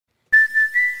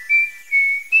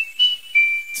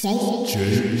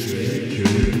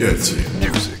Etienne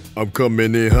music. I'm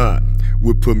coming in hot,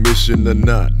 with permission or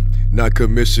not. Not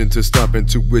commissioned to stop,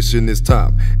 intuition is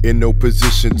top. In no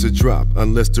position to drop,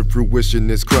 unless the fruition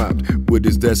is cropped. What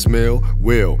is that smell?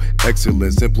 Well,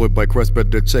 excellence. Employed by Christ,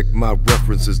 better check my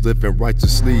references. Living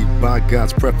righteously by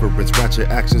God's preference. Ratchet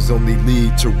actions only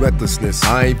lead to recklessness.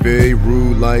 I ain't very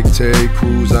rude like Ted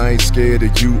Cruz. I ain't scared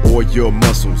of you or your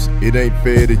muscles. It ain't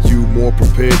fair to you, more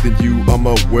prepared than you. I'm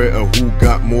aware of who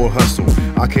got more hustle.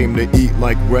 I came to eat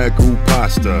like ragu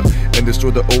pasta and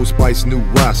destroy the Old Spice new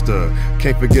roster.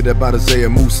 Can't forget about Isaiah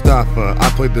Mustafa. I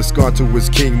played the scar to his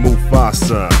King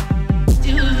Mufasa.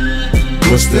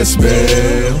 What's that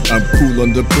smell? I'm cool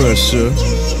under pressure.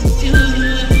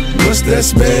 What's that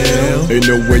smell? Ain't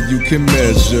no way you can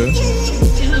measure.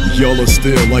 Y'all are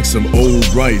still like some old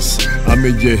rice. I'm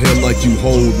in your head like you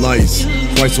hold lice.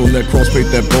 Christ on that cross paid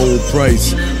that bold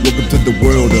price. Welcome to the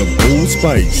world of Old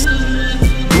Spice.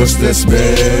 What's that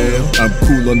smell? I'm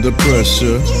cool under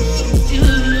pressure.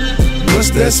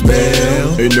 What's that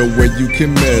smell? Ain't no way you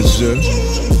can measure.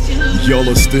 Y'all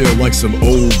are still like some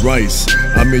old rice.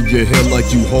 I'm in your head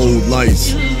like you hold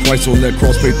lice. Christ on that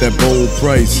cross paid that bold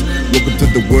price. Welcome to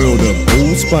the world of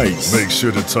Old Spice. Make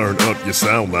sure to turn up your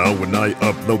sound loud when I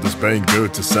upload this banger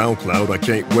to SoundCloud. I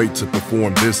can't wait to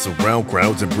perform this around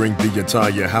crowds and bring the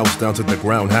entire house down to the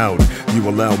ground. How'd you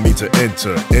allow me to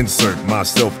insert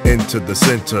myself into the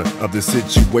center of the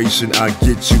situation? I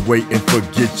get you waiting,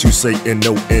 forget you saying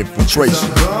no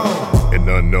infiltration. An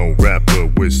unknown rapper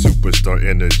with superstar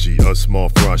energy, a small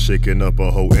fry shaking up a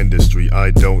whole industry.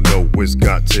 I don't know what's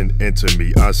gotten into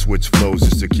me. I switch flows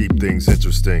just to keep things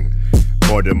interesting.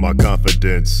 Pardon my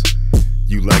confidence,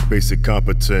 you lack basic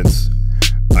competence.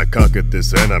 I conquered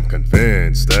this and I'm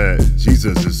convinced that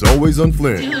Jesus is always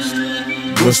unflinched.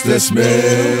 What's that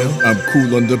smell? I'm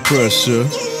cool under pressure.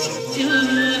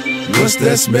 What's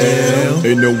that smell?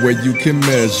 Ain't no way you can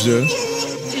measure.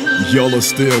 Y'all are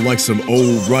still like some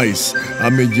old rice.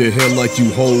 I'm in your head like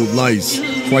you hold lice.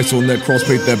 Christ on that cross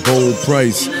paid that bold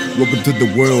price. Welcome to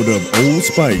the world of Old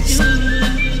Spice.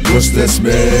 What's that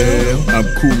smell? I'm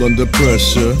cool under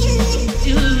pressure.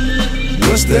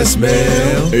 What's that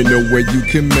smell? Ain't no way you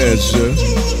can measure.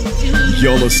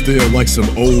 Y'all are still like some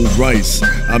old rice.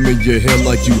 I'm in your head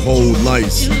like you hold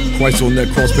lice. Christ on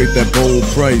that cross paid that bold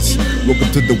price.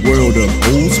 Welcome to the world of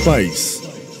Old Spice.